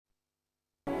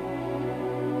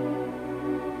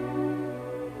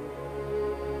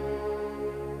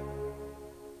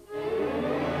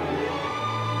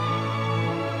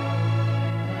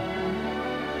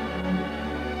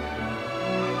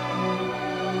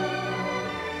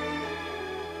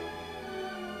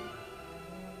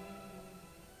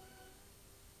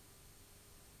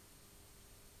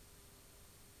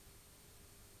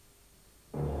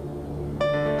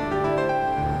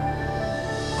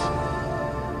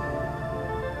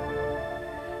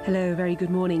Hello, very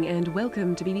good morning and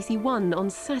welcome to BBC One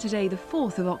on Saturday the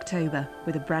 4th of October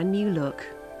with a brand new look.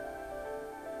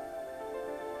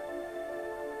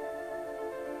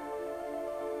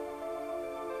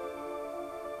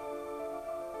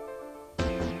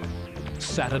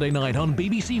 Saturday night on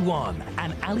BBC One,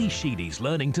 and Ali Sheedy's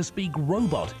learning to speak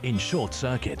robot in Short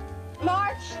Circuit.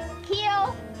 March,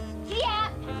 heel,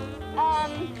 gap,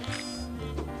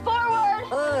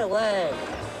 forward.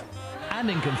 And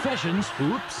in Confessions,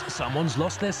 oops, someone's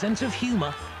lost their sense of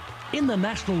humour. In the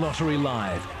National Lottery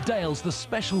Live, Dale's the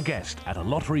special guest at a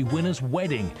lottery winner's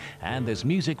wedding, and there's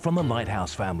music from the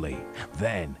Lighthouse family.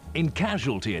 Then, in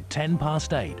Casualty at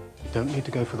 8:10. Don't need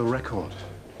to go for the record.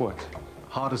 What?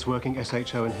 Hardest working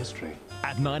SHO in history.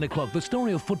 At 9 o'clock, the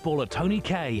story of footballer Tony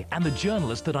Kay and the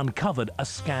journalist that uncovered a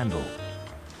scandal.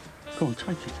 Go on,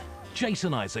 take it.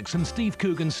 Jason Isaacs and Steve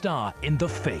Coogan star in The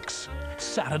Fix.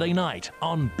 Saturday night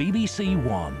on BBC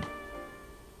One.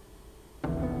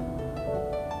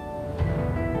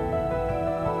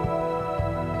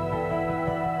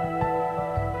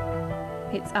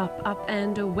 It's up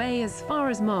and away as far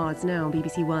as Mars now on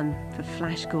BBC One for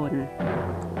Flash Gordon.